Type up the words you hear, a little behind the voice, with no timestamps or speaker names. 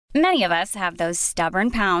Many of us have those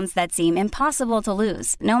stubborn pounds that seem impossible to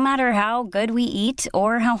lose, no matter how good we eat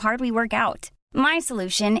or how hard we work out. My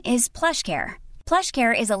solution is PlushCare.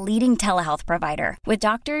 PlushCare is a leading telehealth provider with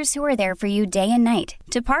doctors who are there for you day and night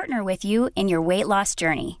to partner with you in your weight loss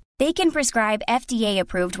journey. They can prescribe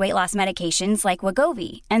FDA-approved weight loss medications like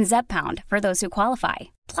Wegovy and Zepbound for those who qualify.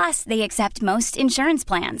 Plus, they accept most insurance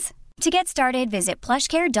plans. To get started, visit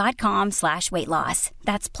plushcare.com/weightloss.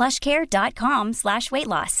 That's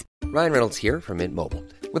plushcare.com/weightloss. Ryan Reynolds here from Mint Mobile.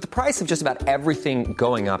 With the price of just about everything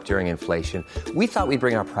going up during inflation, we thought we'd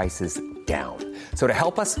bring our prices down. So to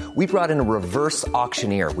help us, we brought in a reverse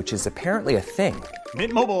auctioneer, which is apparently a thing.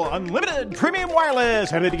 Mint Mobile Unlimited Premium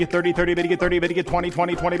Wireless. How to get 30, 30, bit to get 30, bit to get 20,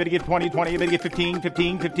 20, 20, bit to get 20, 20, bit to get 15,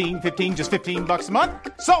 15, 15, 15, just $15 a month?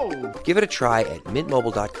 Sold! Give it a try at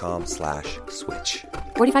mintmobile.com/switch.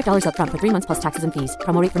 $45 up front for 3 months plus taxes and fees.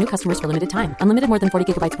 Promo rate for new customers for limited time. Unlimited more than 40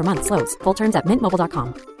 gigabytes per month. Slows full terms at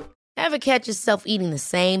mintmobile.com. Ever catch yourself eating the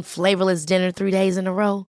same flavorless dinner 3 days in a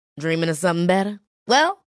row? Dreaming of something better?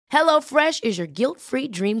 Well, HelloFresh is your guilt-free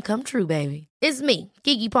dream come true, baby. It's me,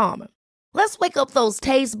 Keke Palmer. Let's wake up those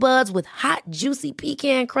taste buds with hot, juicy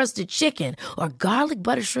pecan-crusted chicken or garlic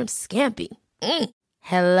butter shrimp scampi.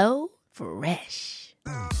 Hello Fresh.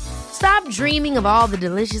 Stop dreaming of all the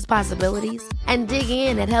delicious possibilities and dig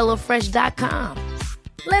in at HelloFresh.com.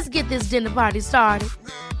 Let's get this dinner party started.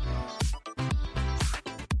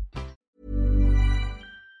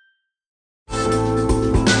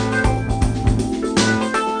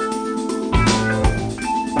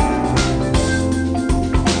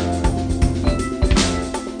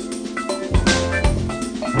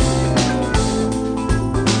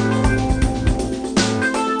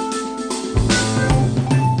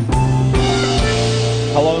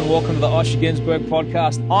 Hello and welcome to the Osher Günsberg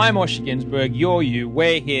podcast. I'm Osher Günsberg. You're you.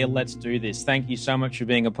 We're here. Let's do this. Thank you so much for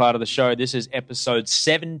being a part of the show. This is episode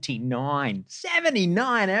 79.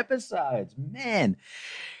 79 episodes. Man.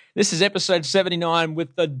 This is episode 79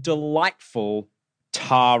 with the delightful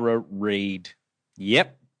Tara Reid.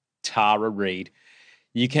 Yep, Tara Reid.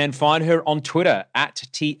 You can find her on Twitter at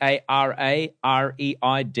TARAREID.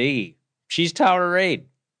 She's Tara Reid.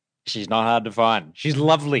 She's not hard to find. She's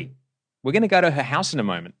lovely. We're going to go to her house in a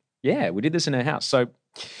moment. Yeah, we did this in her house. So,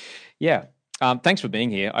 yeah, thanks for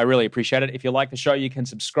being here. I really appreciate it. If you like the show, you can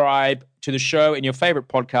subscribe to the show in your favorite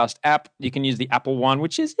podcast app. You can use the Apple one,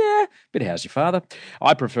 which is, bit how's your father.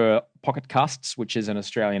 I prefer Pocket Casts, which is an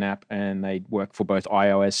Australian app, and they work for both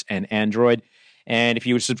iOS and Android. And if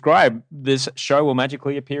you would subscribe, this show will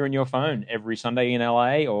magically appear in your phone every Sunday in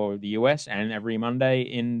LA or the US and every Monday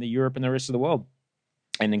in the Europe and the rest of the world,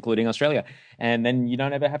 and including Australia. And then you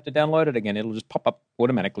don't ever have to download it again. It'll just pop up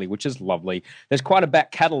automatically, which is lovely. There's quite a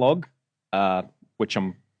back catalogue, which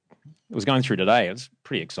I was going through today. It's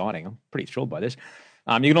pretty exciting. I'm pretty thrilled by this.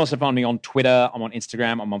 You can also find me on Twitter. I'm on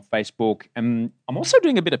Instagram. I'm on Facebook. And I'm also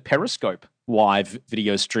doing a bit of Periscope live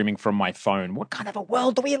video streaming from my phone. What kind of a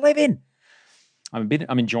world do we live in? I'm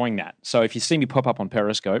enjoying that. So if you see me pop up on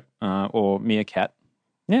Periscope or Meerkat,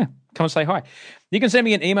 come and say hi. You can send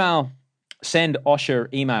me an email. Send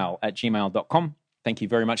osheremail@gmail.com. Thank you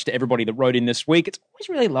very much to everybody that wrote in this week. It's always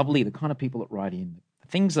really lovely, the kind of people that write in. The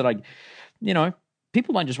things that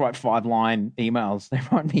people don't just write 5-line emails. They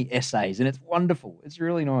write me essays, and it's wonderful. It's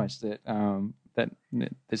really nice that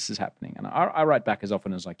this is happening. And I write back as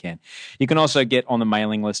often as I can. You can also get on the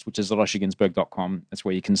mailing list, which is at oshergunsberg.com. That's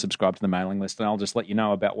where you can subscribe to the mailing list, and I'll just let you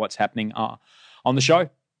know about what's happening on the show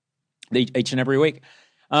each and every week.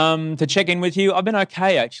 To check in with you, I've been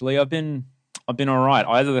okay, actually. I've been all right.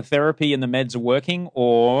 Either the therapy and the meds are working,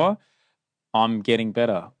 or I'm getting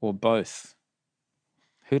better, or both.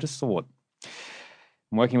 Who'd have thought?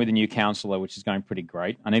 I'm working with a new counsellor, which is going pretty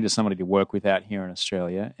great. I needed somebody to work with out here in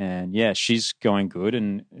Australia, and she's going good,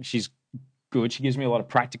 and she's good. She gives me a lot of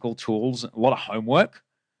practical tools, a lot of homework,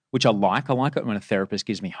 which I like. I like it when a therapist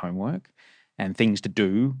gives me homework and things to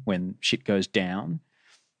do when shit goes down.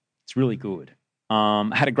 It's really good. I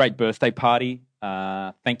had a great birthday party.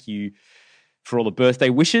 Thank you for all the birthday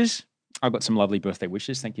wishes. I got some lovely birthday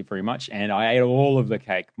wishes. Thank you very much. And I ate all of the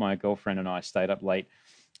cake. My girlfriend and I stayed up late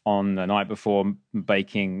on the night before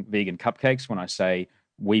baking vegan cupcakes. When I say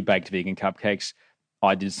we baked vegan cupcakes,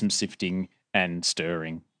 I did some sifting and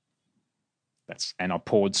stirring. And I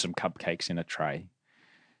poured some cupcakes in a tray.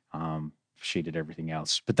 She did everything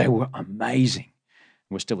else. But they were amazing.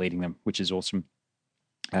 We're still eating them, which is awesome.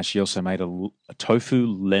 She also made a tofu,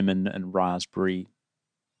 lemon, and raspberry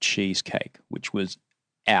cheesecake, which was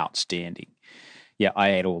outstanding. Yeah,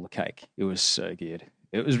 I ate all the cake. It was so good.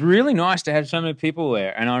 It was really nice to have so many people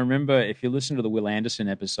there. And I remember, if you listen to the Will Anderson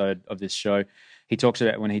episode of this show, he talks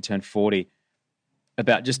about when he turned 40,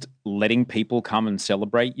 about just letting people come and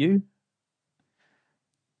celebrate you.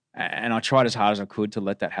 And I tried as hard as I could to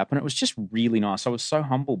let that happen. It was just really nice. I was so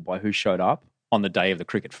humbled by who showed up on the day of the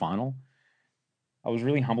cricket final. I was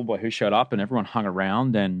really humbled by who showed up, and everyone hung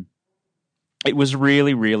around, and it was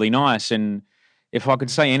really, really nice. And if I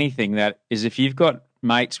could say anything, that is, if you've got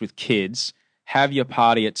mates with kids, have your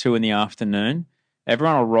party at 2 PM.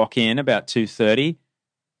 Everyone will rock in about 2:30.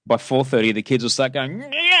 By 4:30, the kids will start going, nah,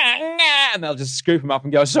 nah, and they'll just scoop them up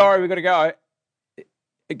and go, sorry, we've got to go.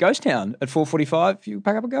 At Ghost Town at 4:45, you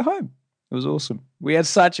pack up and go home. It was awesome. We had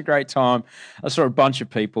such a great time. I saw a bunch of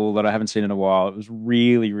people that I haven't seen in a while. It was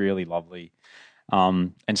really, really lovely.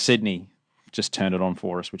 And Sydney just turned it on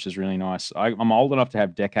for us, which is really nice. I'm old enough to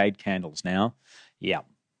have decade candles now. Yeah.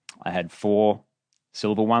 I had 4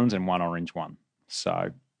 silver ones and 1 orange one.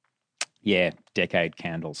 So, yeah, decade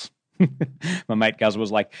candles. My mate Guz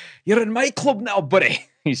was like, you're in my club now, buddy.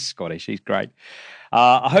 He's Scottish. He's great.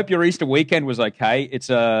 I hope your Easter weekend was okay. It's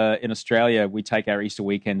in Australia, we take our Easter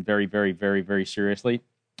weekend very, very, very, very seriously.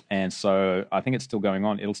 And so I think it's still going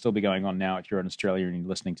on. It'll still be going on now if you're in Australia and you're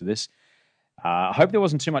listening to this. I hope there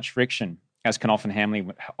wasn't too much friction, as can often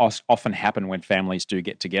happen when families do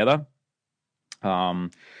get together. I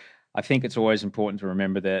think it's always important to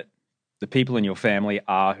remember that the people in your family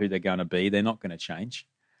are who they're going to be. They're not going to change.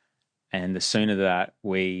 And the sooner that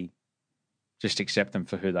we just accept them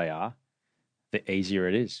for who they are, the easier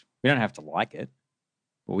it is. We don't have to like it,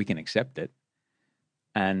 but we can accept it.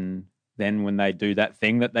 And then when they do that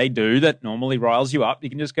thing that they do that normally riles you up, you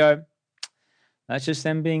can just go, that's just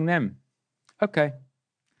them being them. Okay.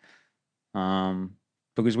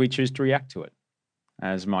 Because we choose to react to it.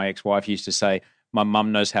 As my ex-wife used to say, my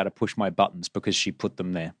mum knows how to push my buttons because she put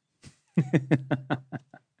them there.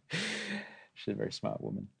 She's a very smart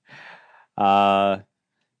woman.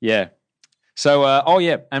 Yeah. So,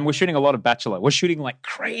 and we're shooting a lot of Bachelor. We're shooting like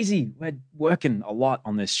crazy. We're working a lot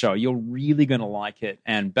on this show. You're really going to like it.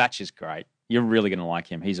 And Batch is great. You're really going to like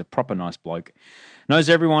him. He's a proper nice bloke. Knows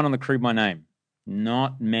everyone on the crew by name.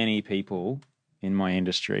 Not many people in my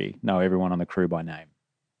industry know everyone on the crew by name.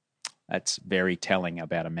 That's very telling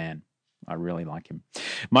about a man. I really like him.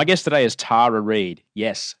 My guest today is Tara Reid.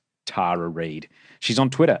 Yes, Tara Reid. She's on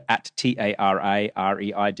Twitter at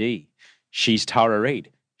TARAREID. She's Tara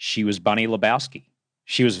Reid. She was Bunny Lebowski.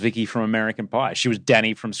 She was Vicky from American Pie. She was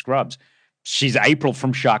Danny from Scrubs. She's April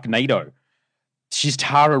from Sharknado. She's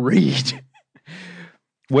Tara Reid.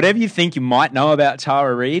 Whatever you think you might know about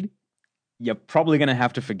Tara Reid, you're probably going to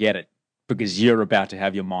have to forget it because you're about to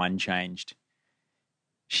have your mind changed.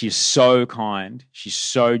 She's so kind. She's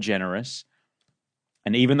so generous.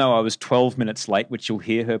 And even though I was 12 minutes late, which you'll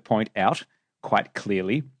hear her point out quite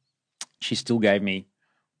clearly, she still gave me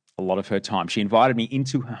a lot of her time. She invited me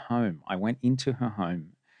into her home. I went into her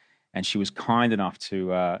home and she was kind enough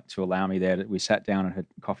to allow me there. We sat down at her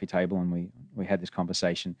coffee table and we had this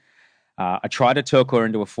conversation. I tried to talk her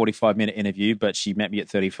into a 45-minute interview, but she met me at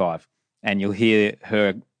 35. And you'll hear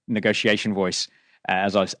her negotiation voice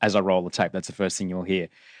as I roll the tape. That's the first thing you'll hear.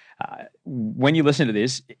 When you listen to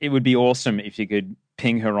this, it would be awesome if you could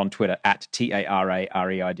ping her on Twitter at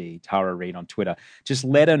TARAREID, Tara Reid on Twitter. Just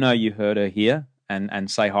let her know you heard her here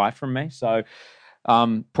and say hi from me. So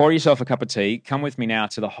pour yourself a cup of tea. Come with me now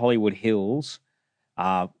to the Hollywood Hills.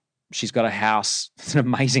 She's got a house. It's an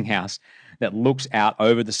amazing house that looks out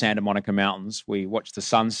over the Santa Monica Mountains. We watched the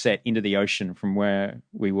sunset into the ocean from where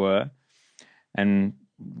we were. And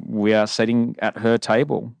we are sitting at her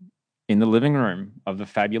table in the living room of the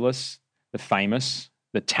fabulous, the famous,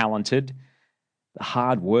 the talented, the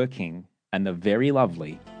hardworking, and the very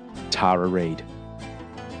lovely Tara Reid.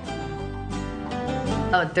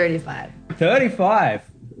 Oh, 35. 35?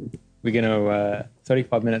 We're going to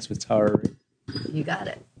 35 minutes with Tara Reid. You got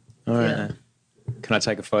it. All right, then. Can I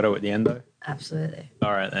take a photo at the end, though? Absolutely.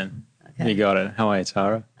 All right, then. Okay. You got it. How are you,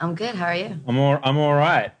 Tara? I'm good. How are you? I'm all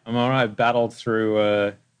right. Battled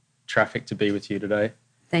through traffic to be with you today.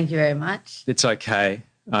 Thank you very much. It's okay.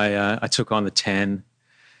 I took on the 10,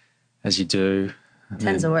 as you do.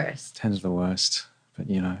 10's the worst. 10's the worst, but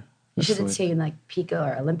you know. You should have taken like Pico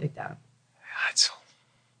or Olympic down.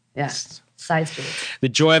 Yeah, side streets. The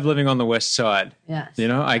joy of living on the west side. Yes. You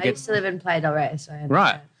know, I used to live in Playa del Rey, so I understand.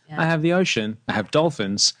 Right. Yeah. I have the ocean. I have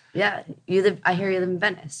dolphins. Yeah, I hear you live in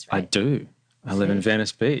Venice, right? I do. I live in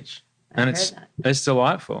Venice Beach. I and heard it's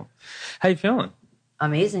delightful. How you feeling?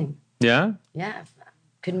 Amazing. Yeah? Yeah,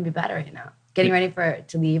 couldn't be better right now. Getting ready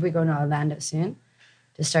to leave. We're going to Orlando soon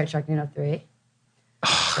to start Sharknado 3.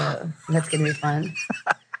 So that's going to be fun.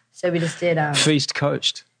 So we just did... Feast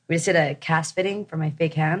coached. We just did a cast fitting for my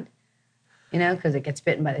fake hand, you know, because it gets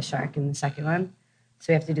bitten by the shark in the second one. So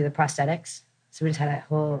we have to do the prosthetics. So we just had a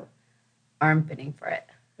whole arm fitting for it.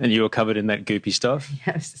 And you were covered in that goopy stuff?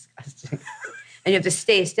 Yeah, it was disgusting. And you have to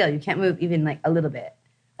stay still. You can't move even like a little bit.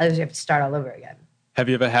 Otherwise, you have to start all over again. Have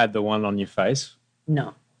you ever had the one on your face?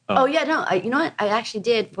 No. Oh yeah, no. You know what? I actually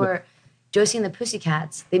did for Josie and the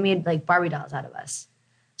Pussycats. They made like Barbie dolls out of us.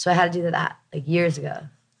 So I had to do that like years ago.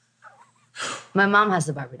 My mom has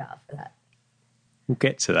the Barbie doll for that. We'll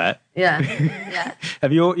get to that. Yeah, yeah.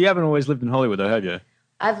 You haven't always lived in Hollywood though, have you?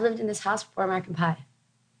 I've lived in this house before American Pie.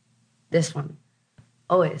 This one.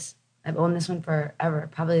 Always. I've owned this one forever.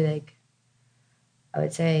 Probably like, I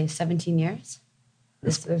would say 17 years.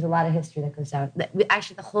 There's a lot of history that goes down.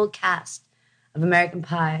 Actually, the whole cast of American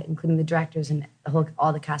Pie, including the directors and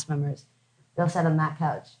all the cast members, they'll sit on that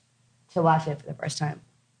couch to watch it for the first time.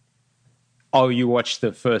 Oh, you watched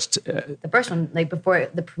the first... the first one, like before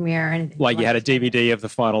the premiere or anything. Like you had a DVD of the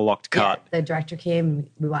final locked cut. Yeah, the director came and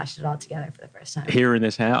we watched it all together for the first time. Here in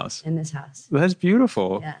this house? In this house. That's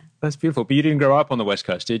beautiful. Yeah. That's beautiful. But you didn't grow up on the West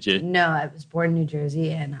Coast, did you? No, I was born in New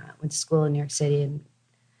Jersey and went to school in New York City and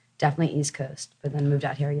definitely East Coast, but then moved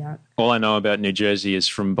out here young. All I know about New Jersey is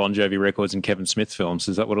from Bon Jovi records and Kevin Smith films.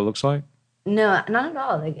 Is that what it looks like? No, not at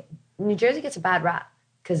all. Like New Jersey gets a bad rap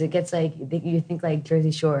because it gets like, you think like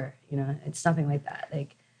Jersey Shore, you know, it's nothing like that.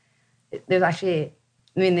 Like there's actually,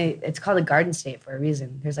 I mean, it's called a Garden State for a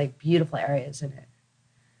reason. There's like beautiful areas in it.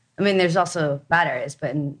 I mean, there's also bad areas,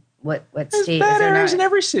 but in what state bad is there areas not? in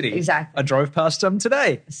every city. Exactly. I drove past some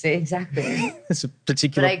today. See, exactly. It's a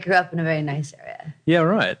particular... But I grew up in a very nice area. Yeah,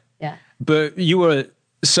 right. Yeah. But you were,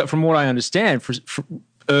 so from what I understand, for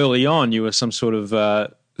early on, you were some sort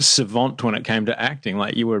of savant when it came to acting.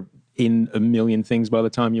 Like you were in a million things by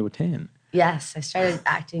the time you were 10. Yes, I started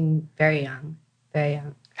acting very young, very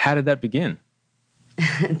young. How did that begin?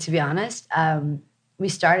 To be honest, we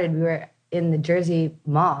were in the Jersey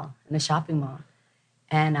Mall, in the shopping mall.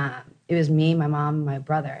 And it was me, my mom, and my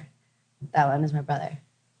brother. That one is my brother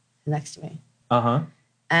next to me. Uh-huh.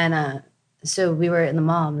 And so we were in the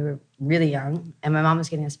mall and we were really young. And my mom was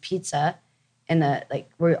getting us pizza in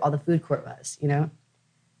where all the food court was, you know?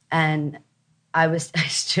 And I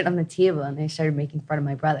stood on the table and they started making fun of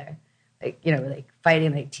my brother. Like, you know, like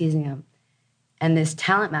fighting, like teasing him. And this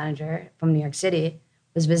talent manager from New York City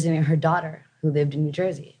was visiting her daughter who lived in New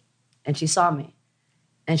Jersey. And she saw me.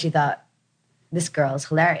 And she thought, this girl is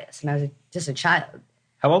hilarious. And I was just a child.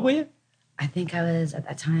 How old were you? I think I was, at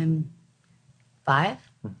that time, 5.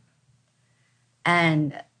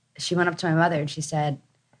 And she went up to my mother and she said,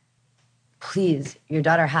 please, your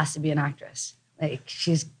daughter has to be an actress. Like,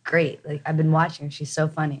 she's great. Like, I've been watching her. She's so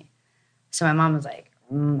funny. So my mom was like,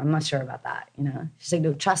 I'm not sure about that, you know? She's like,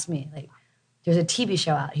 no, trust me. Like, there's a TV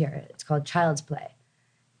show out here. It's called Child's Play.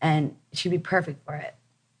 And she'd be perfect for it.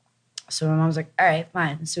 So my mom was like, all right,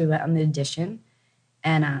 fine. So we went on the audition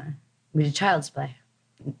and we did Child's Play.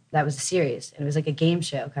 That was a series. And it was like a game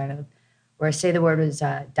show kind of where say the word was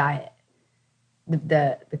diet.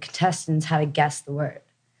 The contestants had to guess the word.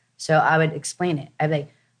 So I would explain it. I'd be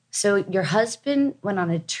like, so your husband went on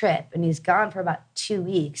a trip and he's gone for about 2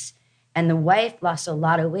 weeks and the wife lost a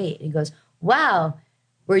lot of weight. He goes, wow,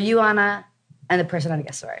 were you on a... And the person had to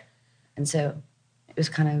guess the word. And so it was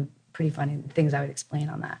kind of pretty funny, the things I would explain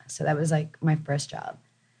on that. So that was like my first job.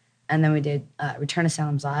 And then we did Return to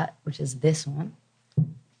Salem's Lot, which is this one.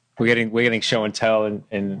 We're getting show and tell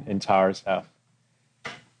in Tara's house.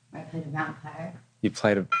 I played a vampire. You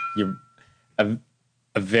played a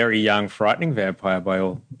very young, frightening vampire by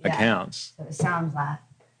all accounts. So it sounds like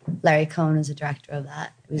Larry Cohen is the director of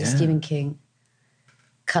that. It was a Stephen King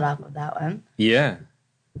cut off of that one. Yeah.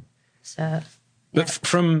 So, yeah. But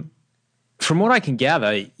from what I can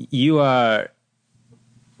gather, you are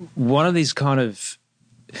one of these kind of...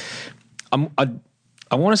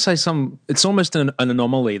 I want to say it's almost an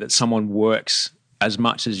anomaly that someone works as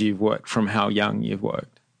much as you've worked from how young you've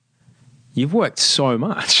worked. You've worked so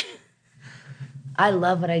much. I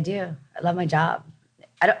love what I do. I love my job.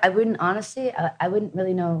 I wouldn't, honestly, I wouldn't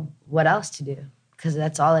really know what else to do because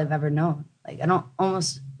that's all I've ever known. Like, I don't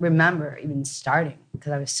almost remember even starting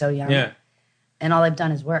because I was so young. Yeah. And all I've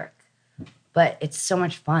done is work. But it's so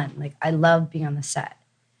much fun. Like, I love being on the set.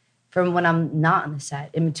 From when I'm not on the set,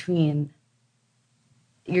 in between,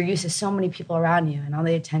 you're used to so many people around you and all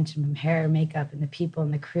the attention from hair, makeup, and the people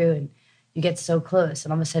and the crew, and you get so close,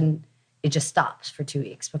 and all of a sudden, it just stops for 2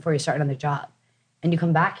 weeks before you start another job. And you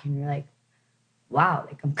come back here and you're like, wow,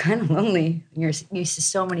 like, I'm kind of lonely. And you're used to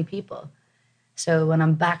so many people. So when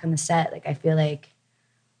I'm back on the set, like, I feel like,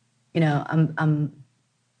 you know, I'm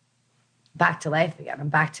back to life again. I'm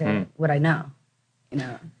back to what I know, you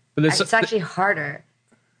know. But it's actually harder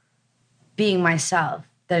being myself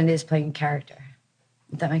than it is playing a character,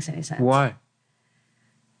 if that makes any sense. Why?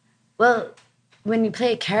 Well, when you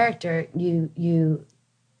play a character, you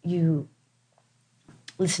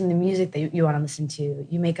listen to the music that you want to listen to.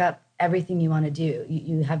 You make up everything you want to do.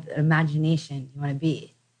 You have an imagination you want to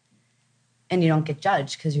be. And you don't get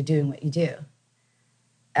judged because you're doing what you do.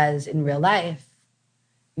 As in real life,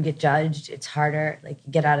 you get judged. It's harder. Like,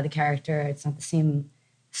 you get out of the character. It's not the same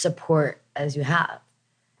support as you have.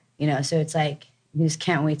 You know, so it's like you just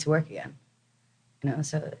can't wait to work again. You know,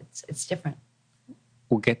 so it's different.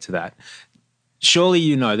 We'll get to that. Surely,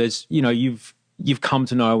 you know, there's, you know, you've come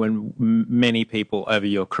to know and many people over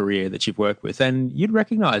your career that you've worked with, and you'd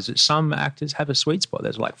recognize that some actors have a sweet spot.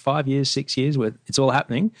 There's like 5 years, 6 years where it's all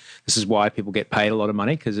happening. This is why people get paid a lot of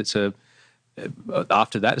money, because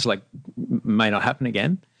after that, it's like, may not happen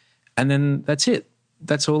again. And then that's it.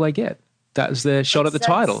 That's all they get. That's their shot at the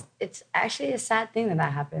title. It's actually a sad thing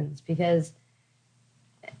that happens, because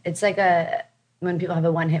it's like when people have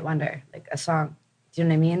a one-hit wonder, like a song. Do you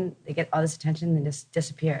know what I mean? They get all this attention and just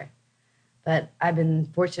disappear. But I've been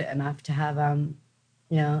fortunate enough to have,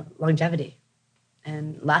 you know, longevity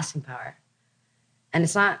and lasting power. And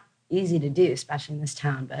it's not easy to do, especially in this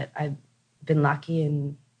town. But I've been lucky,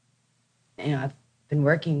 and, you know, I've been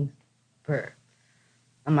working for,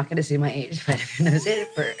 I'm not going to say my age, but who knows it,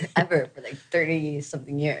 forever, for like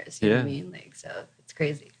 30-something years. You know what I mean? Like, so it's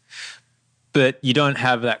crazy. But you don't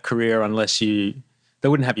have that career unless they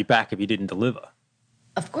wouldn't have you back if you didn't deliver.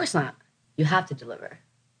 Of course not. You have to deliver.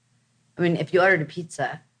 I mean, if you ordered a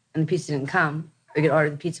pizza and the pizza didn't come, are you going to order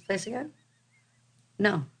the pizza place again?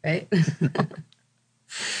 No, right?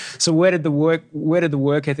 So where did the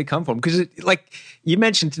work ethic come from? Because, like you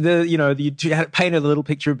mentioned, you had painted a little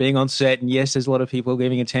picture of being on set, and yes, there's a lot of people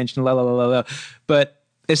giving attention, la la la la la. But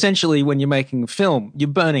essentially, when you're making a film, you're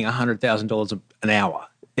burning $100,000 an hour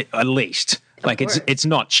at least. Like, it's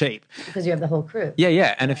not cheap, because you have the whole crew.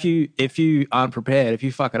 Yeah. And if you aren't prepared, if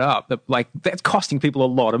you fuck it up, that's costing people a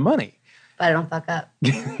lot of money. But I don't fuck up.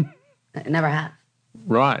 I never have.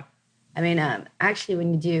 Right. I mean, actually,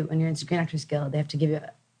 when you're in Screen Actors Guild, they have to give you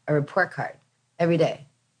a report card every day.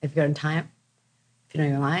 If you're on time, if you know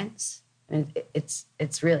your lines. I mean,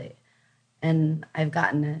 it's really, and I've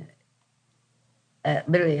gotten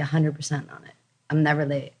literally 100% on it. I'm never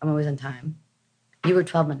late. I'm always on time. You were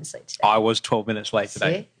 12 minutes late today. I was 12 minutes late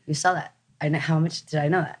today. See? You saw that. How much did I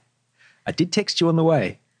know that? I did text you on the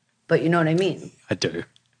way. But you know what I mean? I do.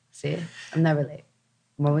 See? I'm never late.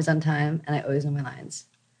 I'm always on time, and I always know my lines.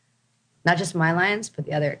 Not just my lines, but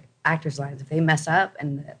the other actors' lines. If they mess up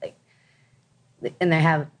and they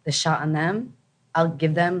have the shot on them, I'll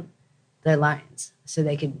give them their lines so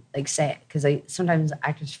they can say it. Because sometimes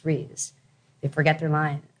actors freeze. They forget their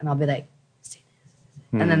line, and I'll be like, say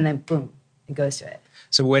this. And then boom, it goes to it.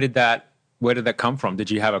 So where did that come from?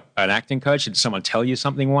 Did you have an acting coach? Did someone tell you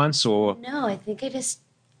something once, or? No, I think I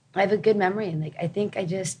have a good memory, and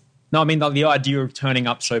No, I mean the idea of turning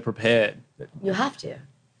up so prepared. You have to.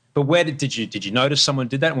 But where did you notice someone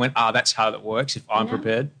did that and went, that's how that works if I'm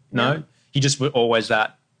prepared? No? You just were always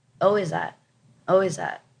that? Always that. Always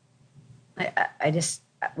that. I just,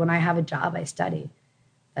 when I have a job, I study.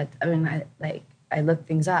 I look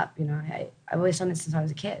things up, you know. I've always done it since I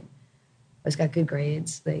was a kid. I always got good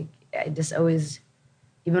grades. I just always,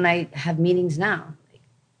 even when I have meetings now,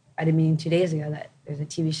 I had a meeting 2 days ago that there's a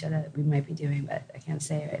TV show that we might be doing, but I can't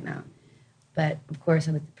say it right now. But of course,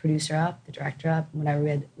 I looked the producer up, the director up, and whatever.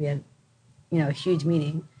 We had, you know, a huge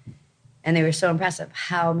meeting, and they were so impressed of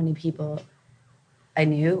how many people I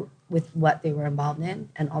knew with what they were involved in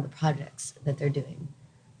and all the projects that they're doing,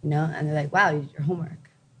 you know. And they're like, "Wow, you did your homework,"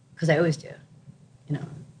 because I always do, you know.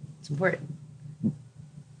 It's important.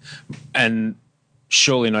 And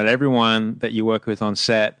surely not everyone that you work with on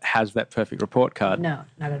set has that perfect report card. No,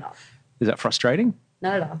 not at all. Is that frustrating?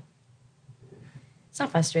 Not at all. It's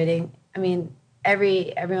not frustrating. I mean,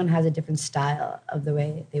 everyone has a different style of the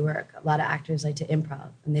way they work. A lot of actors like to improv,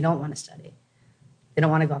 and they don't want to study. They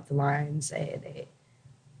don't want to go off the lines.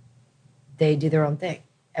 They do their own thing.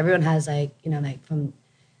 Everyone has from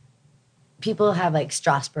people have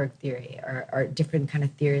Strasberg theory or different kind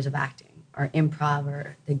of theories of acting or improv,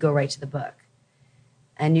 or they go right to the book.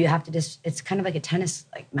 And you have to it's kind of like a tennis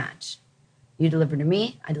match. You deliver to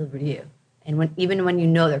me, I deliver to you. And even when you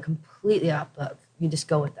know they're completely off book, you just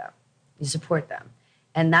go with them. You support them.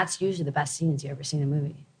 And that's usually the best scenes you ever see in a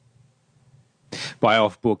movie. By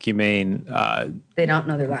off book, you mean? They don't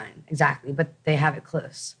know their line, exactly, but they have it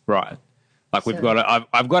close. Right.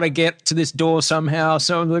 I've got to get to this door somehow.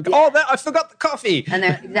 So I'm like, I forgot the coffee. And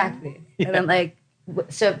they're, exactly. Yeah. And I'm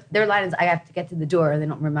so their line is, I have to get to the door, and they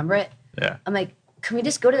don't remember it. Yeah. I'm like, can we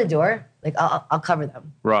just go to the door? I'll cover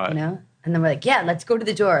them. Right. You know? And then we're like, yeah, let's go to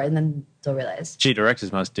the door. And then still realize. Gee,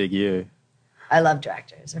 directors must dig you. I love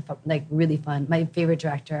directors. They're like really fun. My favorite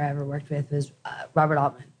director I ever worked with was Robert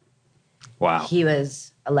Altman. Wow. He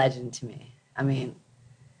was a legend to me. I mean,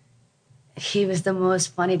 he was the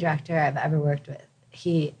most funny director I've ever worked with.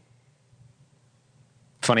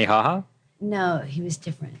 Funny haha? No, he was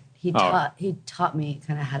different. He taught me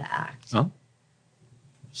kind of how to act. Oh.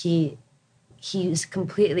 He's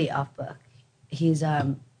completely off book. He's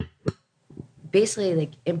basically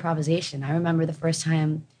like improvisation. I remember the first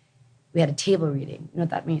time we had a table reading. You know what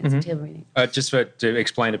that means? A table reading. Just to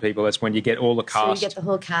explain to people, that's when you get all the cast. So you get the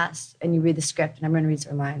whole cast and you read the script and everyone reads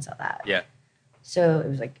their lines, all that. Yeah. So it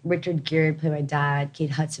was like Richard Gere played my dad, Kate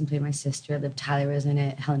Hudson played my sister, Liv Tyler was in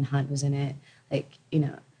it, Helen Hunt was in it. Like, you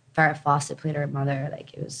know, Farrah Fawcett played her mother.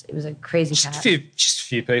 Like it was a crazy cast. Just a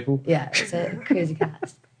few people. Yeah, it's a crazy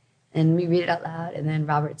cast. And we read it out loud, and then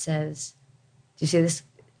Robert says, "Do you see this?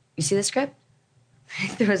 You see the script?" He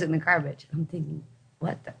throws it in the garbage. I'm thinking,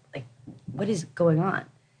 what is going on?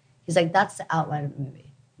 He's like, "That's the outline of the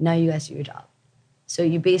movie. Now you guys do your job." So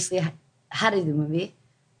you basically had to do the movie,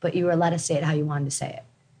 but you were allowed to say it how you wanted to say it.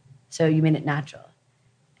 So you made it natural.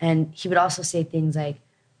 And he would also say things like,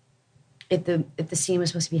 if the scene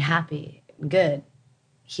was supposed to be happy and good,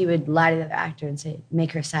 he would lie to the other actor and say,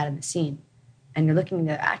 "Make her sad in the scene." And you're looking at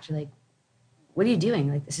the other actor like, what are you doing?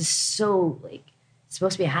 Like, this is so, like, it's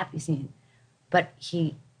supposed to be a happy scene. But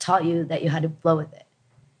he taught you that you had to flow with it.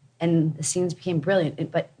 And the scenes became brilliant.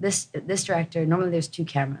 But this director, normally there's 2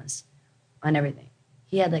 cameras on everything.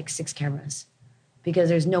 He had like 6 cameras because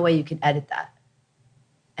there's no way you could edit that.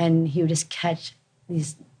 And he would just catch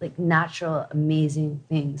these like natural, amazing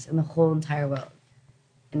things in the whole entire world.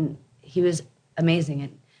 And he was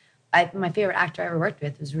amazing. And my favorite actor I ever worked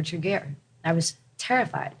with was Richard Gere. I was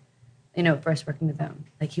terrified, you know, first working with him.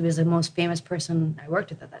 Like, he was the most famous person I worked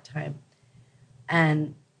with at that time.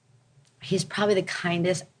 And he's probably the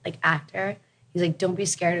kindest, like, actor. He's like, "Don't be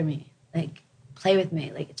scared of me. Like, play with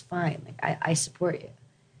me. Like, it's fine. Like, I support you."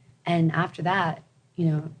 And after that, you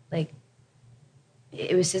know, like,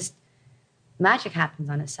 it was just, magic happens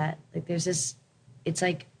on a set. Like, there's this, it's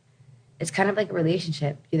like, it's kind of like a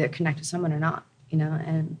relationship. You either connect with someone or not, you know?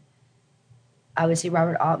 And I would say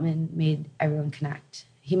Robert Altman made everyone connect.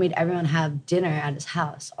 He made everyone have dinner at his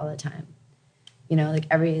house all the time. You know, like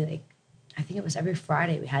I think it was every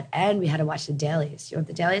Friday we had to watch the dailies. You know what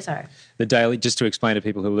the dailies are? The daily, just to explain to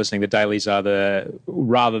people who are listening, the dailies are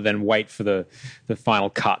rather than wait for the final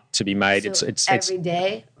cut to be made. So it's every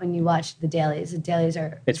day when you watch the dailies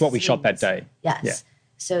are... It's what we shot that day. Yes. Yeah.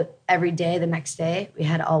 So every day, the next day, we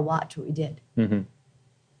had to all watch what we did. Mm-hmm.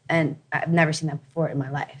 And I've never seen that before in my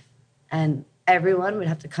life. And everyone would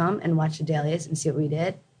have to come and watch the dailies and see what we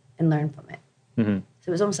did and learn from it. Mm-hmm. So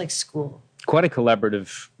it was almost like school. Quite a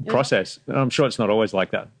collaborative process. I'm sure it's not always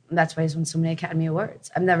like that. And that's why he's won so many Academy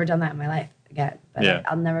Awards. I've never done that in my life again. But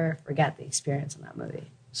I'll never forget the experience in that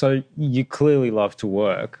movie. So you clearly love to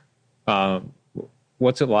work.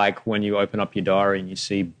 What's it like when you open up your diary and you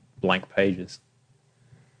see blank pages?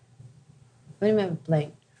 What do you mean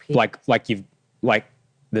blank pages? Like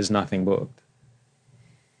there's nothing booked.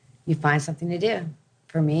 You find something to do.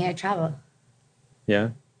 For me, I travel. Yeah?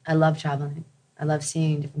 I love traveling. I love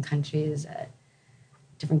seeing different countries,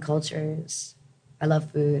 different cultures. I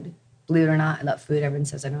love food. Believe it or not, I love food. Everyone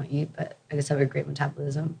says I don't eat, but I just have a great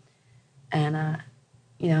metabolism. And,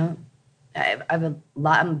 you know,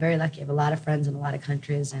 I'm very lucky. I have a lot of friends in a lot of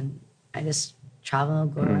countries, and I just travel,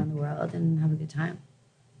 go around the world, and have a good time.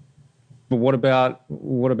 But what about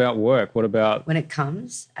work? What about... When it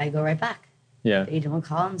comes, I go right back. Yeah. The agent will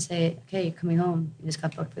call and say, "Okay, you're coming home. You just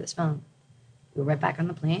got booked for this film." You go right back on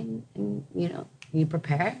the plane, and you know, you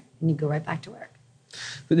prepare and you go right back to work.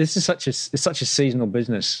 But this is such a seasonal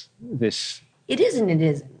business. It is and it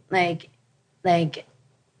isn't. Like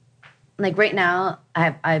right now,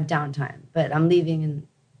 I have downtime, but I'm leaving in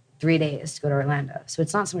 3 days to go to Orlando, so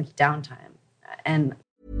it's not so much downtime. And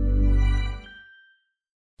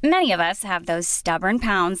Many of us have those stubborn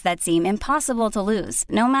pounds that seem impossible to lose,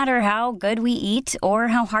 no matter how good we eat or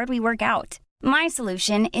how hard we work out. My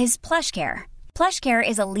solution is PlushCare. PlushCare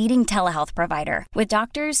is a leading telehealth provider with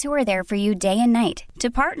doctors who are there for you day and night to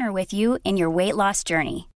partner with you in your weight loss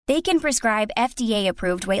journey. They can prescribe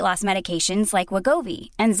FDA-approved weight loss medications like Wegovy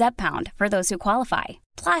and Zepbound for those who qualify.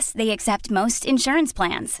 Plus, they accept most insurance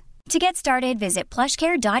plans. To get started, visit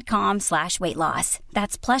plushcare.com/weightloss.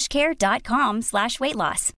 That's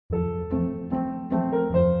plushcare.com/weightloss.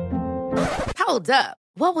 Hold up.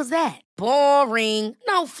 What was that? Boring.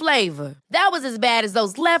 No flavor. That was as bad as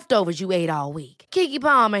those leftovers you ate all week. Keke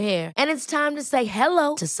Palmer here, and it's time to say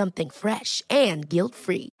hello to something fresh and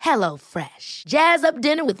guilt-free. Hello Fresh. Jazz up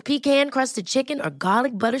dinner with pecan-crusted chicken or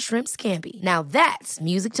garlic butter shrimp scampi. Now that's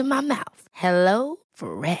music to my mouth. Hello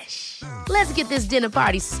Fresh. Let's get this dinner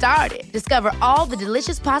party started. Discover all the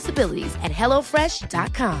delicious possibilities at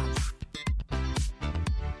hellofresh.com.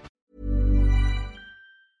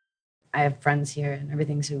 I have friends here and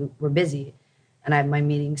everything, so we're busy. And I have my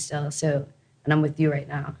meeting still, so, and I'm with you right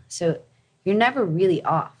now. So you're never really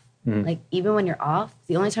off. Like, even when you're off,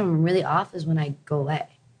 the only time I'm really off is when I go away.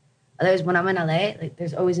 Otherwise, when I'm in LA, like,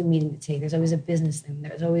 there's always a meeting to take. There's always a business thing.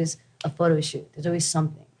 There's always a photo shoot. There's always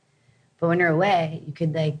something. But when you're away, you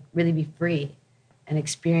could, like, really be free and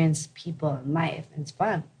experience people and life, and it's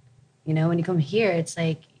fun. You know, when you come here, it's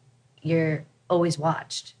like you're always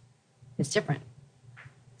watched. It's different.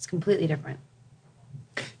 It's completely different.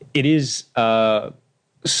 It is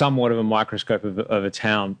somewhat of a microscope of a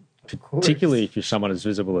town, particularly if you're someone as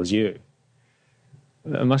visible as you.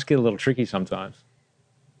 It must get a little tricky sometimes.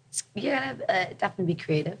 You gotta definitely be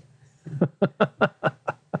creative.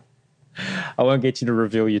 I won't get you to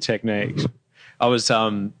reveal your techniques. I was,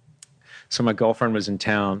 so my girlfriend was in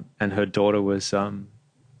town and her daughter was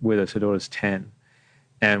with us. Her daughter's 10.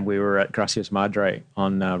 And we were at Gracias Madre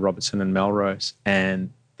on Robertson and Melrose.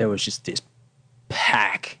 And there was just this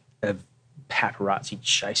pack of paparazzi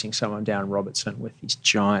chasing someone down Robertson with these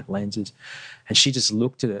giant lenses. And she just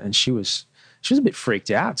looked at it and she was a bit freaked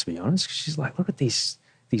out, to be honest. She's like, look at these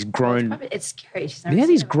grown... It's scary.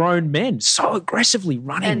 These grown men so aggressively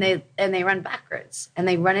running. And they run backwards and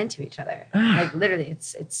they run into each other. Like, literally,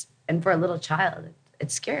 it's and for a little child,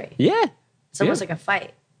 it's scary. Yeah. It's almost like a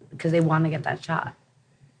fight because they want to get that shot.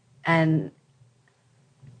 And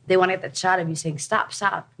they want to get that shot of you saying, stop.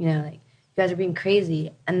 You know, like, you guys are being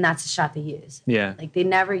crazy. And that's the shot they use. Yeah. Like, they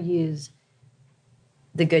never use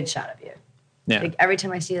the good shot of you. Yeah. Like, every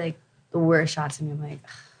time I see, like, the worst shots of me, I'm like,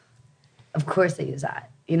 of course they use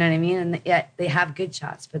that. You know what I mean? And yet they have good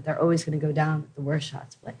shots, but they're always going to go down with the worst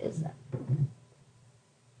shots. What is that?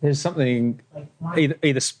 There's something,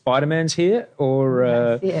 either Spider-Man's here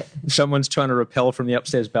or someone's trying to rappel from the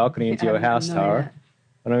upstairs balcony into your house, Tara.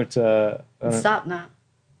 I don't Stop now.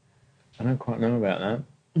 I don't quite know about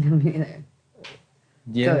that. Me either.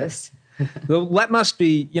 Yeah. Ghost. Well, that must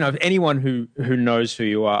be, you know, if anyone who knows who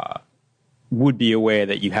you are would be aware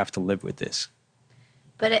that you have to live with this.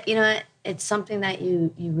 But, you know, it's something that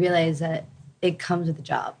you realize that it comes with the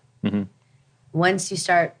job. Mm-hmm. Once you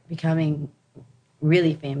start becoming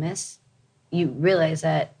really famous, you realize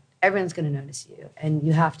that everyone's going to notice you. And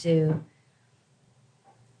you have to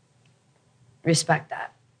respect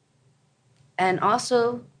that. And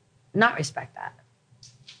also not respect that.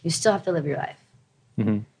 You still have to live your life.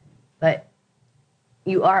 Mm-hmm. But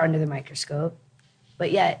you are under the microscope.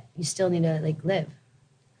 But yet you still need to, like, live.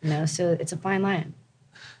 You know, so it's a fine line.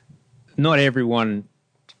 Not everyone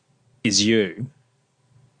is you,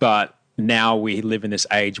 but now we live in this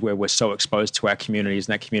age where we're so exposed to our communities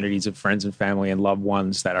and our communities of friends and family and loved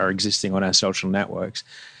ones that are existing on our social networks.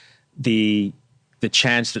 The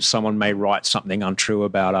chance that someone may write something untrue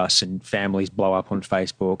about us and families blow up on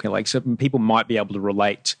Facebook, and like, so people might be able to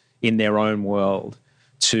relate in their own world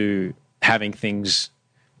to having things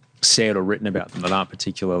said or written about them that aren't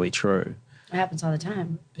particularly true. It happens all the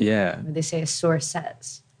time. Yeah. Where they say a source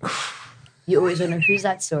says. You always wonder who's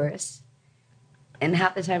that source, and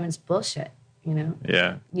half the time it's bullshit. You know.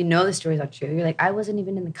 Yeah. You know the story's not true. You're like, I wasn't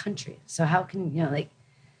even in the country, so how can you know, like?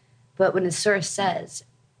 But when a source says,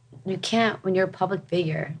 you can't. When you're a public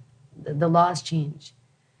figure, the laws change.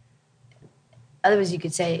 Otherwise, you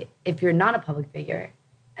could say if you're not a public figure,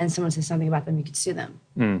 and someone says something about them, you could sue them.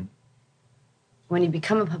 Mm. When you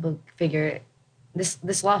become a public figure,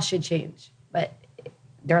 this law should change, but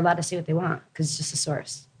they're allowed to say what they want because it's just a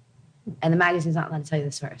source. And the magazine's not allowed to tell you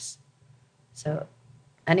the source. So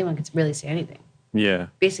anyone can really say anything. Yeah.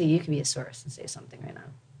 Basically, you could be a source and say something right now.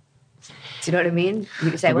 Do you know what I mean? You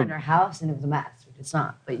could say, I went in our house and it was a mess, which it's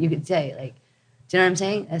not. But you could say, like, do you know what I'm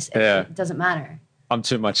saying? It doesn't matter. I'm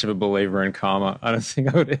too much of a believer in karma. I don't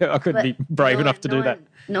think I could be brave enough to do that.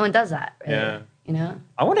 No one does that, right? Yeah. You know?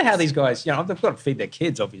 I wonder how these guys, you know, they've got to feed their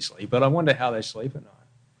kids, obviously, but I wonder how they sleep at night.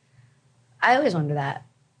 I always wonder that.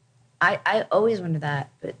 I always wonder that,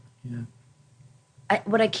 but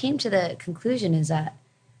what I came to the conclusion is that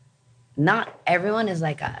not everyone is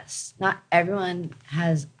like us. Not everyone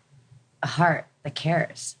has a heart that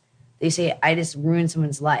cares. They say, I just ruined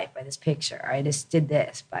someone's life by this picture, or I just did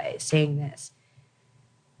this by saying this.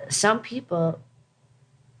 Some people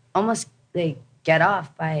almost, they get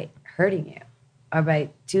off by hurting you. or by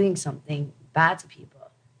doing something bad to people.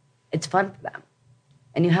 It's fun for them.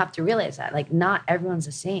 And you have to realize that. Like, not everyone's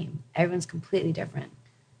the same. Everyone's completely different.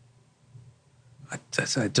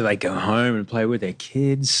 So do they go home and play with their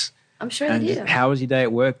kids? I'm sure And they do. how was your day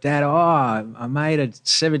at work, Dad? Oh, I made a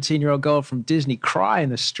 17-year-old girl from Disney cry in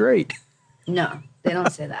the street. No, they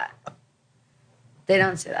don't say that. They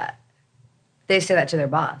don't say that. They say that to their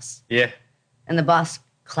boss. Yeah. And the boss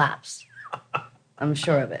claps. I'm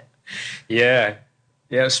sure of it. Yeah.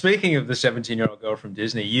 Yeah. Speaking of the 17-year-old girl from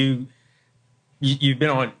Disney, you've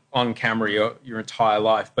been on camera your entire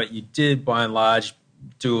life, but you did, by and large,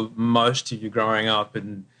 do most of your growing up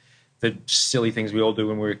and the silly things we all do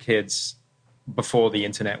when we were kids before the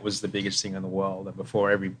internet was the biggest thing in the world and before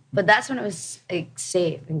every... But that's when it was like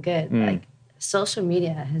safe and good. Like, social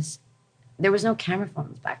media there was no camera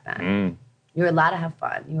phones back then. You were allowed to have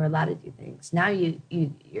fun. You were allowed to do things. Now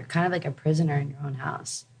you're kind of like a prisoner in your own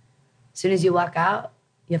house. As soon as you walk out,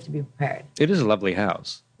 you have to be prepared. It is a lovely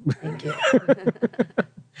house. Thank you.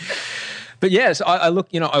 But yes, I look,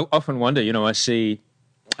 I often wonder, I see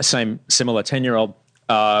a similar 10-year-old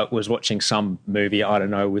was watching some movie, I don't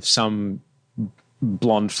know, with some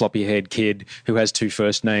blonde floppy-haired kid who has two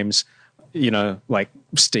first names, like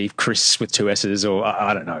Steve Chris with two S's, or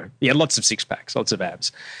I don't know. He had lots of six-packs, lots of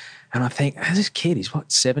abs. And I think, this kid, he's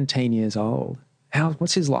 17 years old.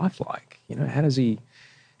 What's his life like? How does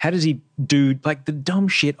he do like the dumb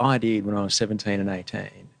shit I did when I was 17 and 18?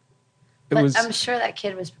 But I'm sure that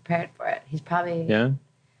kid was prepared for it. He's probably... Yeah?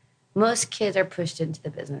 Most kids are pushed into the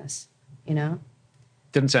business,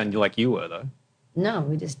 Didn't sound like you were, though. No,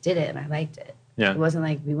 we just did it and I liked it. Yeah. It wasn't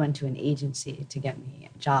like we went to an agency to get me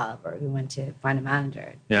a job or we went to find a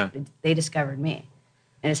manager. Yeah. They discovered me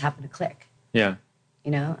and it just happened to click. Yeah.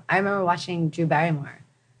 I remember watching Drew Barrymore,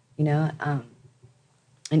 in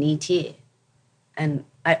E.T. And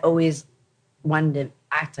I always wanted to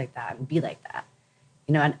act like that and be like that.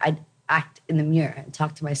 And I'd act in the mirror and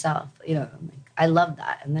talk to myself. I'm like, I love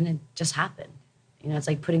that. And then it just happened. It's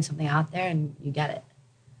like putting something out there and you get it.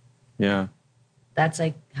 Yeah. That's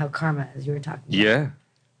like how karma is, you were talking about. Yeah.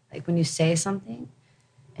 Like when you say something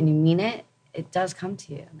and you mean it, it does come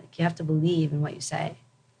to you. Like you have to believe in what you say.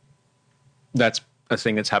 That's a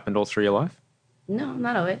thing that's happened all through your life? No,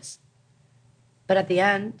 not always. But at the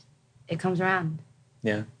end, it comes around.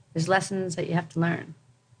 Yeah. There's lessons that you have to learn.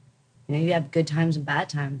 You have good times and bad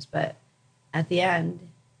times, but at the end,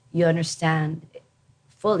 you understand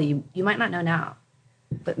fully. You might not know now,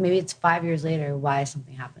 but maybe it's 5 years later why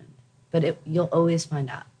something happened. But you'll always find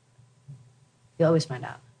out. You'll always find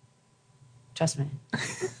out. Trust me.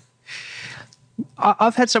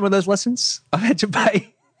 I've had some of those lessons. I've had to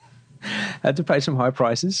pay some high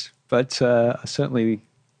prices, but I certainly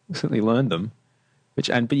learned them. But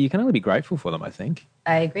you can only be grateful for them, I think.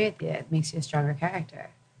 I agree with you. It makes you a stronger character.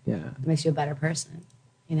 Yeah. It makes you a better person,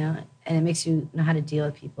 and it makes you know how to deal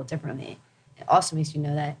with people differently. It also makes you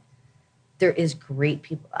know that there is great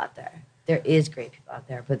people out there. There is great people out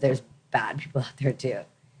there, but there's bad people out there too.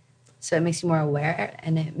 So it makes you more aware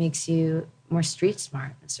and it makes you more street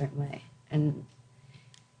smart in a certain way. And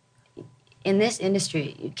in this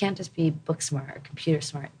industry, you can't just be book smart or computer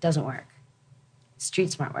smart. It doesn't work.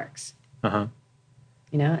 Street smart works. Uh-huh.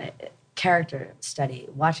 Character study,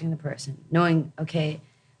 watching the person, knowing, okay,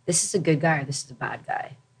 this is a good guy or this is a bad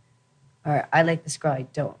guy. Or I like this girl, I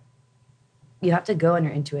don't. You have to go on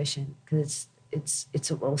your intuition because it's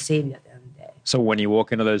what will save you at the end of the day. So when you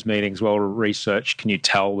walk into those meetings well researched, can you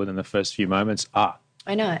tell within the first few moments, I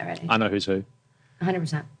know it already. I know who's who?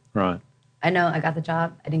 100%. Right. I know I got the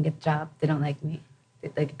job, I didn't get the job, they don't like me.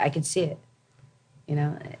 Like I could see it.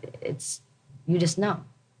 You just know.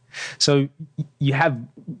 So you have,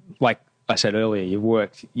 like I said earlier, you've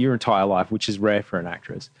worked your entire life, which is rare for an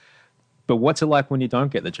actress. But what's it like when you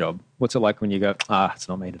don't get the job? What's it like when you go, it's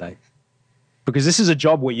not me today? Because this is a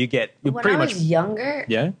job where you're when pretty much... I was younger,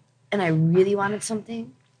 yeah, and I really wanted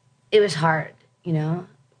something, it was hard, You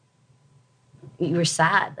were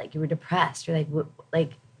sad, like you were depressed. You're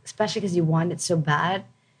like especially because you wanted it so bad,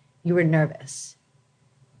 you were nervous.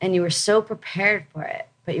 And you were so prepared for it,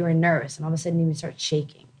 but you were nervous. And all of a sudden you would start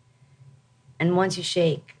shaking. And once you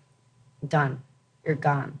shake, done. You're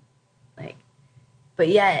gone. But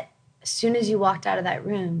yet, as soon as you walked out of that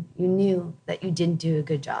room, you knew that you didn't do a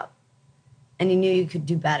good job. And you knew you could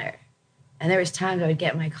do better. And there was times I would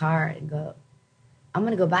get in my car and go, I'm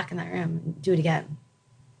going to go back in that room and do it again.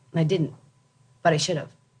 And I didn't, but I should have.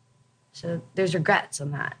 So there's regrets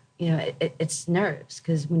on that. It's nerves,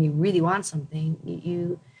 because when you really want something,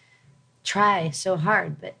 you try so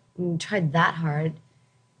hard, but when you try that hard,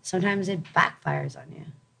 sometimes it backfires on you.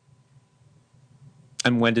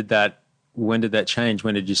 And when did that when did that change?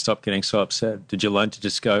 When did you stop getting so upset? Did you learn to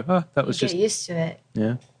just go, oh, that was just... You get used to it.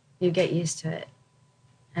 Yeah. You get used to it.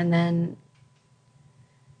 And then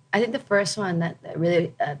I think the first one that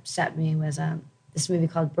really upset me was this movie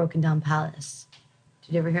called Broken Down Palace.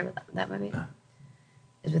 Did you ever hear about that movie? No.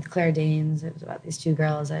 It was with Claire Danes. It was about these two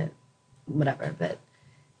girls. Whatever. But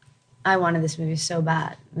I wanted this movie so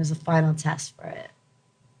bad. It was the final test for it.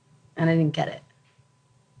 And I didn't get it.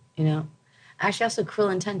 You know? Actually, also Cruel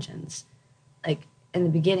Intentions. Like, in the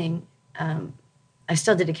beginning, I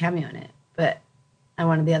still did a cameo in it, but I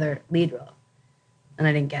wanted the other lead role. And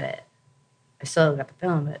I didn't get it. I still got the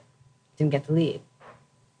film, but didn't get the lead.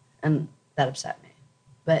 And that upset me.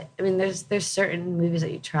 But, I mean, there's certain movies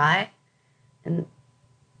that you try, and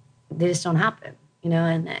they just don't happen, you know?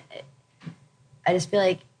 And I just feel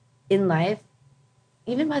like in life,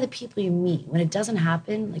 even by the people you meet, when it doesn't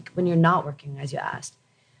happen, like when you're not working, as you asked,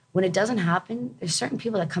 when it doesn't happen, there's certain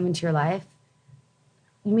people that come into your life.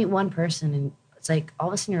 You meet one person, and it's like all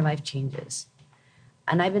of a sudden your life changes.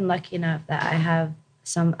 And I've been lucky enough that I have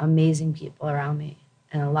some amazing people around me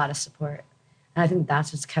and a lot of support. And I think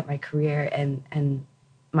that's what's kept my career and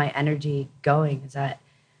my energy going, is that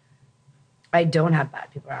I don't have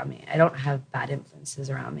bad people around me. I don't have bad influences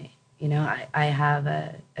around me. You know, I have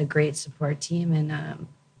a great support team, and I'm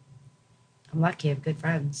lucky. I have good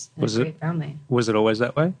friends and a great family. Was it always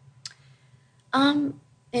that way?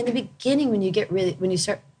 In the beginning, when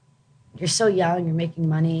you're so young, you're making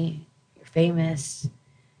money, you're famous,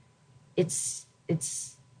 it's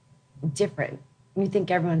different. You think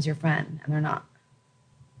everyone's your friend, and they're not.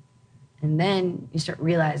 And then you start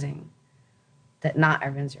realizing that not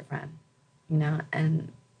everyone's your friend, you know?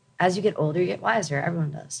 And as you get older, you get wiser.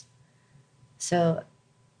 Everyone does. So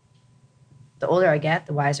the older I get,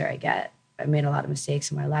 the wiser I get. I've made a lot of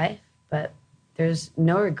mistakes in my life, but there's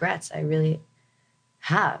no regrets I really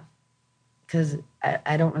have, because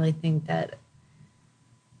I don't really think that...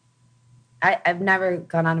 I've never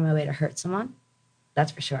gone out of my way to hurt someone.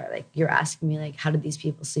 That's for sure. Like, you're asking me, like, how did these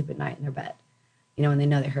people sleep at night in their bed? You know, when they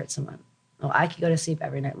know they hurt someone. Well, I could go to sleep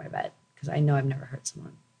every night in my bed because I know I've never hurt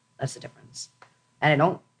someone. That's the difference. And I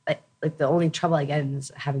don't... Like, the only trouble I get in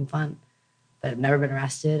is having fun. But I've never been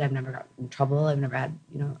arrested. I've never gotten in trouble. I've never had,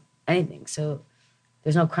 you know, anything. So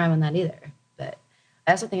there's no crime on that either. But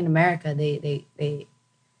I also think in America, they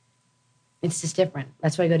it's just different.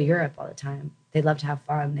 That's why I go to Europe all the time. They love to have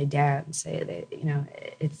fun. They dance. You know,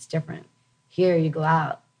 it's different. Here, you go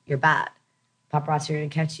out, you're bad. Paparazzi are going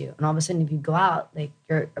to catch you. And all of a sudden, if you go out, like,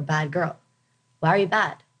 you're a bad girl. Why are you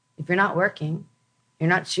bad? If you're not working, you're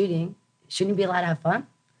not shooting, shouldn't you be allowed to have fun?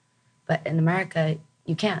 But in America,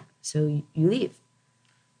 you can't. So you leave.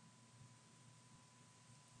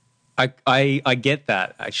 I get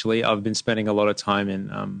that, actually. I've been spending a lot of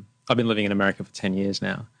time I've been living in America for 10 years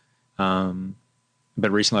now.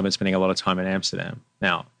 But recently I've been spending a lot of time in Amsterdam.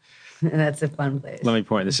 Now, that's a fun place. Let me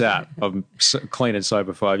point this out. I'm clean and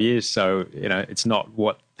sober 5 years, so, you know, it's not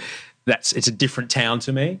it's a different town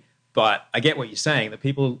to me. But I get what you're saying, that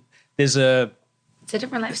people, it's a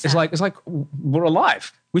different lifestyle. It's like we're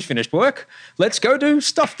alive. We finished work. Let's go do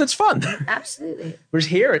stuff that's fun. Absolutely. Whereas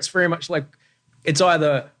here, it's very much like, it's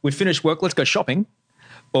either we finished work, let's go shopping,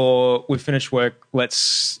 or we finished work,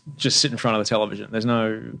 let's just sit in front of the television. There's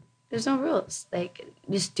no rules. Like,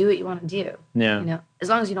 just do what you want to do. Yeah. You know, as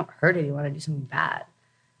long as you don't hurt it, you want to do something bad.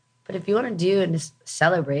 But if you want to do and just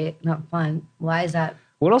celebrate and have fun, why is that?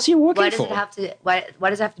 What else are you working for? Why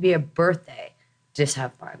does it have to be a birthday to just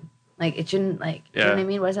have fun? Like, it shouldn't, like, you know what I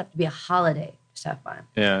mean? Why does it have to be a holiday just to have fun?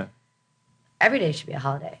 Yeah. Every day should be a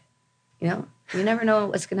holiday. You know? You never know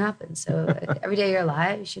what's going to happen. So every day you're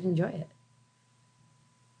alive, you should enjoy it.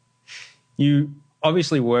 You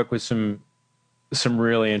obviously work with some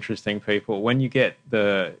really interesting people. When you get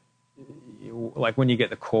the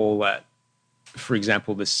call that, for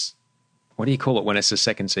example, this, what do you call it when it's a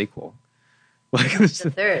second sequel? Like the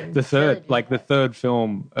third. The third, like the third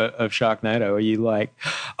film of Sharknado. Are you like,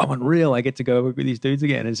 I'm unreal, I get to go work with these dudes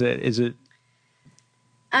again? Is it?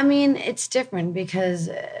 I mean, it's different because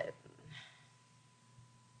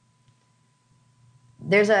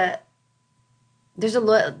the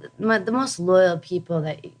most loyal people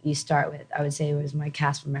that you start with, I would say, was my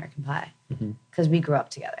cast from American Pie, because we grew up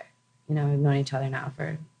together. You know, we've known each other now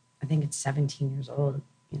for, I think it's 17 years old.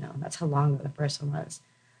 You know, that's how long the first one was.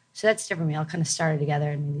 So that's different. We all kind of started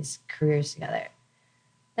together and made these careers together.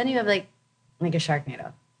 Then you have like a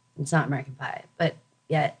Sharknado. It's not American Pie, but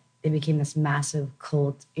yet it became this massive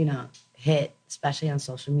cult, you know, hit, especially on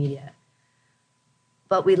social media.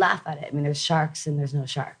 But we laugh at it. I mean, there's sharks and there's no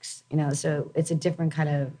sharks, you know, so it's a different kind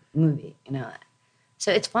of movie, you know.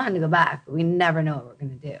 So it's fun to go back, but we never know what we're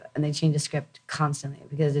going to do. And they change the script constantly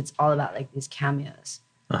because it's all about like these cameos.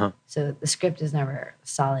 So the script is never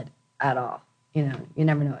solid at all. You know, you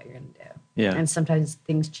never know what you're going to do. Yeah. And sometimes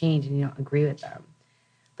things change and you don't agree with them.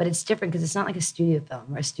 But it's different because it's not like a studio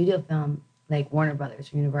film. Or a studio film like Warner Brothers,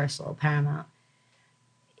 Universal, Paramount,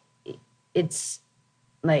 it's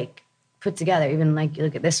like put together. Even like you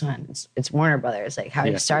look at this one, it's Warner Brothers, like how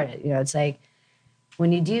it started. You know, it's like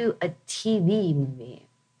when you do a TV movie,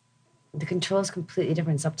 the control is completely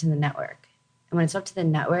different. It's up to the network. And when it's up to the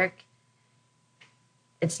network,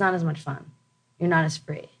 it's not as much fun. You're not as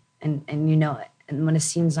free. And you know it. And when a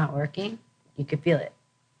scene's not working, you could feel it.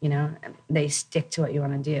 You know, and they stick to what you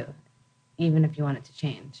want to do, even if you want it to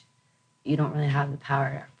change. You don't really have the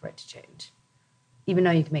power for it to change, even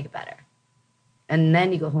though you can make it better. And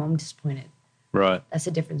then you go home disappointed. Right. That's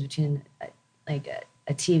the difference between a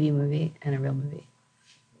TV movie and a real movie.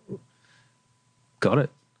 Got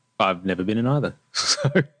it. I've never been in either.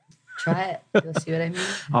 So try it. You'll see what I mean.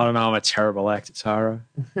 I don't know. I'm a terrible actor, Tara.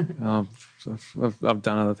 I've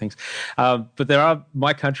done other things. But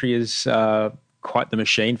my country is quite the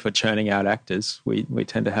machine for churning out actors. We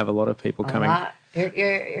tend to have a lot of people coming. A lot.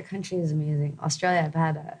 Your country is amazing. Australia, I've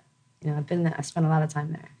had I've been there. I spent a lot of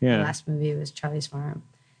time there. Yeah. The last movie was Charlie's Farm.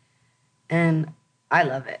 And I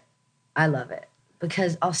love it. I love it.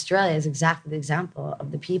 Because Australia is exactly the example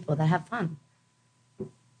of the people that have fun.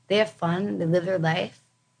 They have fun, they live their life,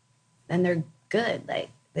 and they're good. Like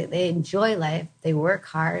they enjoy life, they work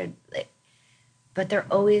hard, but they're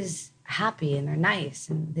always happy and they're nice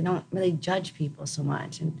and they don't really judge people so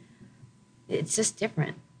much. And it's just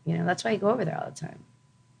different. You know, that's why you go over there all the time.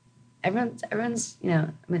 Everyone's, you know,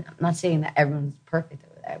 I mean, I'm not saying that everyone's perfect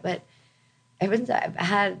over there, but I've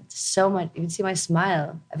had so much, you can see my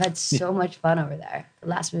smile. I've had so much fun over there. The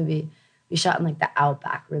last movie we shot in like the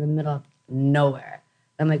outback. We're in the middle of nowhere.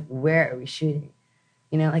 I'm like, where are we shooting?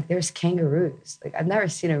 You know, like there's kangaroos. Like I've never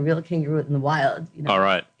seen a real kangaroo in the wild. You know? All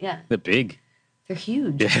right. Yeah. They're big. They're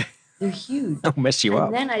huge. Yeah. They're huge. They'll mess you up.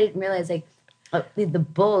 And then I didn't realize like the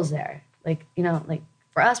bulls there, like, you know, like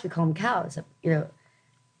for us, we call them cows, you know,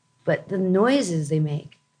 but the noises they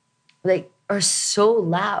make like are so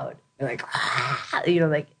loud. They're like, you know,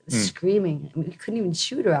 like screaming. I mean, we couldn't even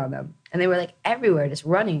shoot around them. And they were like everywhere, just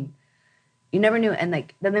running. You never knew. And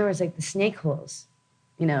like, then there was like the snake holes,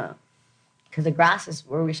 you know, because the grass is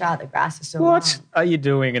where we shot. The grass is so What long. are you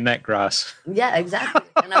doing in that grass? Yeah, exactly.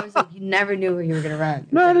 And I was like, you never knew where you were going to run.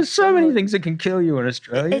 No, Like, there's so many things that can kill you in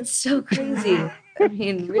Australia. It's so crazy. I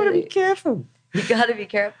mean, You really. gotta be careful. You got to be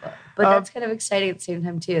careful. But that's kind of exciting at the same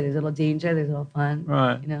time, too. There's a little danger. There's a little fun.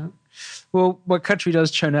 Right. You know? Well, my country does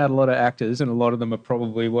churn out a lot of actors, and a lot of them are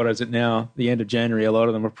probably, what is it now, the end of January, a lot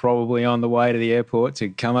of them are probably on the way to the airport to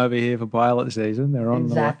come over here for pilot season. They're on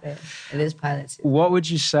Exactly. It is pilot season. What would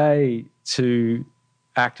you say to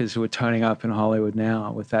actors who are turning up in Hollywood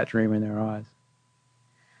now with that dream in their eyes?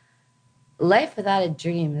 Life without a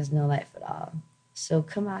dream is no life at all. So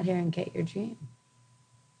come out here and get your dream.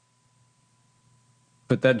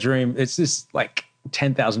 But that dream, it's just like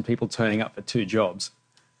 10,000 people turning up for 2 jobs.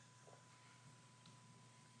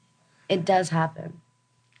 It does happen.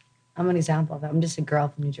 I'm an example of it. I'm just a girl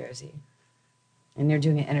from New Jersey. And you're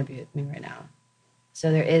doing an interview with me right now.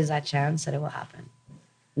 So there is that chance that it will happen.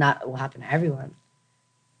 Not it will happen to everyone,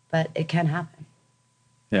 but it can happen.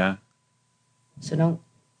 Yeah. So don't,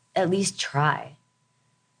 at least try.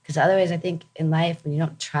 Because otherwise, I think in life, when you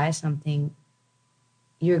don't try something,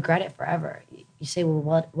 you regret it forever. You say,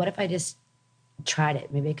 well, what if I just tried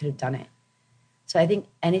it? Maybe I could have done it. So I think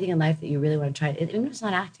anything in life that you really want to try, even if it's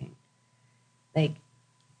not acting, like,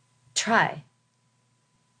 try.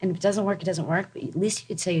 And if it doesn't work, it doesn't work, but at least you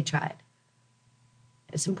could say you tried.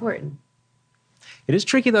 It's important. It is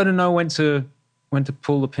tricky, though, to know when to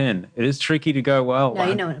pull the pin. It is tricky to go, well... No,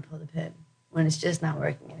 you know when to pull the pin. When it's just not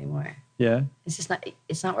working anymore. Yeah?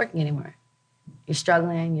 It's not working anymore. You're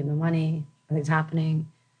struggling, you have no money, nothing's happening.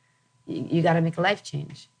 You got to make a life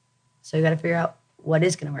change. So you got to figure out what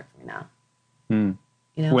is going to work for me now.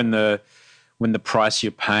 You know? When the price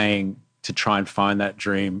you're paying to try and find that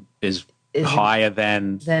dream is higher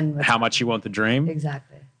than how much you want the dream.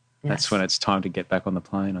 Exactly. Yes. That's when it's time to get back on the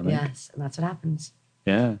plane, I think. Yes, and that's what happens.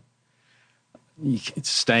 Yeah. It's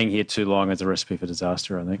staying here too long is a recipe for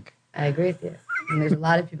disaster, I think. I agree with you. And there's a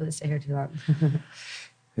lot of people that stay here too long.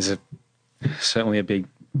 There's certainly a big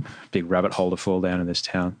rabbit hole to fall down in this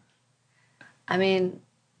town. I mean,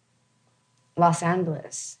 Los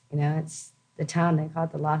Angeles, you know, it's the town, they call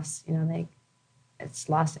it the Los, you know, like, it's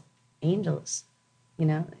Los Angeles, you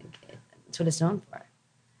know, that's what it's known for.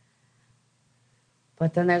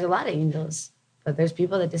 But then there's a lot of angels, but there's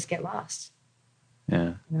people that just get lost.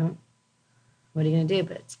 Yeah. You know? What are you going to do?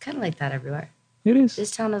 But it's kind of like that everywhere. It is.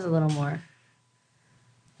 This town is a little more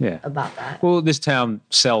about that. Well, this town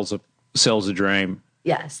sells a dream.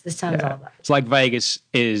 Yes, this town is all about it. It's like Vegas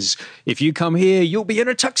is, if you come here, you'll be in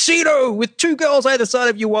a tuxedo with 2 girls either side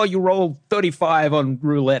of you while you roll 35 on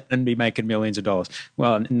roulette and be making millions of dollars.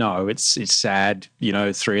 Well, no, it's sad, 3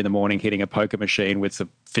 a.m. hitting a poker machine with a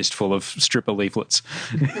fistful of stripper leaflets.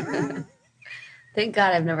 Thank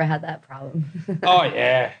God I've never had that problem. Oh,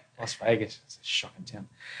 yeah. Las Vegas. It's a shocking town.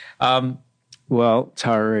 Well,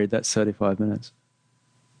 Tara Reid, that's 35 minutes.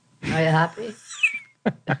 Are you happy?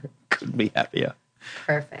 Couldn't be happier.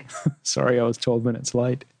 Perfect. Sorry, I was 12 minutes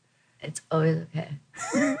late. It's always okay.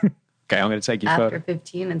 Okay, I'm going to take your After photo.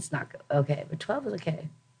 15, it's not okay, but 12 is okay.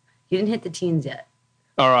 You didn't hit the teens yet.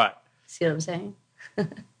 All right. See what I'm saying?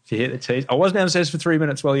 Did you hit the teens? I was downstairs for 3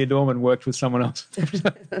 minutes while your doorman worked with someone else. All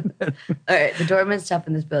right, the doorman's tough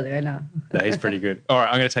in this building, I know. No, he's pretty good. All right,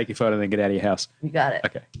 I'm going to take your photo and then get out of your house. You got it.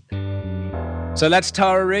 Okay. So that's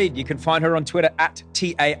Tara Reid. You can find her on Twitter at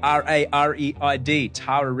TARAREID.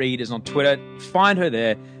 Tara Reid is on Twitter. Find her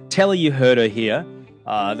there. Tell her you heard her here.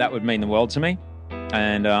 That would mean the world to me.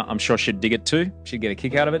 And I'm sure she'd dig it too. She'd get a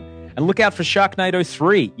kick out of it. And look out for Sharknado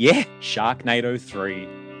 3. Yeah, Sharknado 3.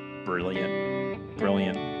 Brilliant.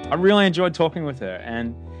 Brilliant. I really enjoyed talking with her.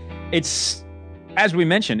 And it's, as we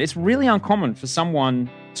mentioned, it's really uncommon for someone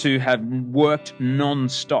to have worked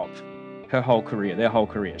non-stop their whole career.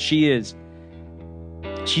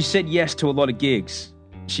 She said yes to a lot of gigs.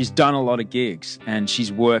 She's done a lot of gigs and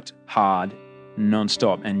she's worked hard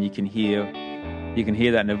non-stop. And you can hear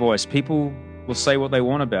that in her voice. People will say what they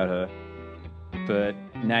want about her, but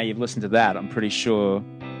now you've listened to that, I'm pretty sure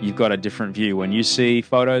you've got a different view. When you see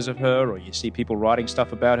photos of her or you see people writing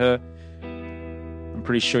stuff about her, I'm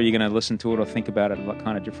pretty sure you're going to listen to it or think about it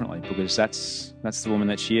kind of differently, because that's the woman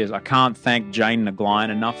that she is. I can't thank Jane Nagline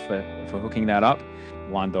enough for hooking that up.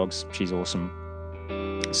 Blind Dogs, she's awesome.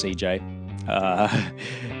 CJ.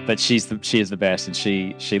 But she is the best, and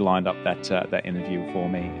she lined up that interview for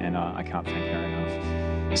me, and I can't thank her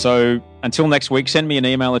enough. So until next week, send me an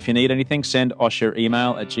email if you need anything. Send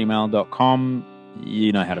osheremail@gmail.com.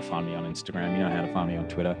 You know how to find me on Instagram. You know how to find me on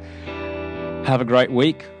Twitter. Have a great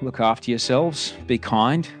week. Look after yourselves. Be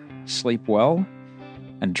kind. Sleep well.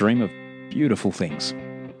 And dream of beautiful things.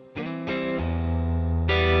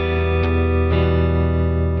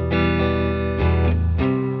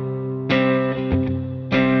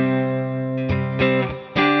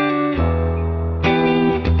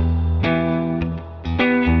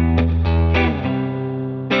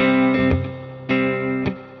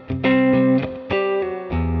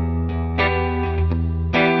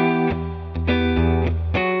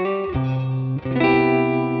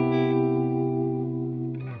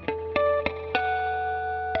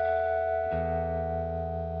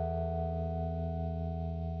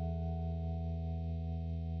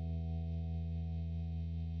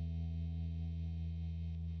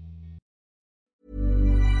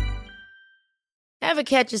 Ever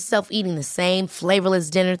catch yourself eating the same flavorless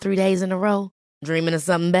dinner 3 days in a row? Dreaming of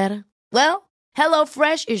something better? Well,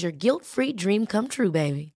 HelloFresh is your guilt-free dream come true,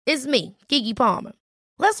 baby. It's me, Keke Palmer.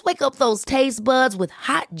 Let's wake up those taste buds with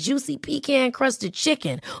hot, juicy pecan-crusted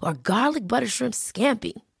chicken or garlic butter shrimp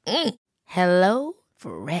scampi. Hello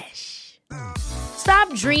Fresh.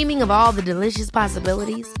 Stop dreaming of all the delicious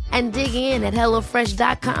possibilities and dig in at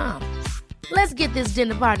HelloFresh.com. Let's get this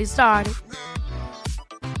dinner party started.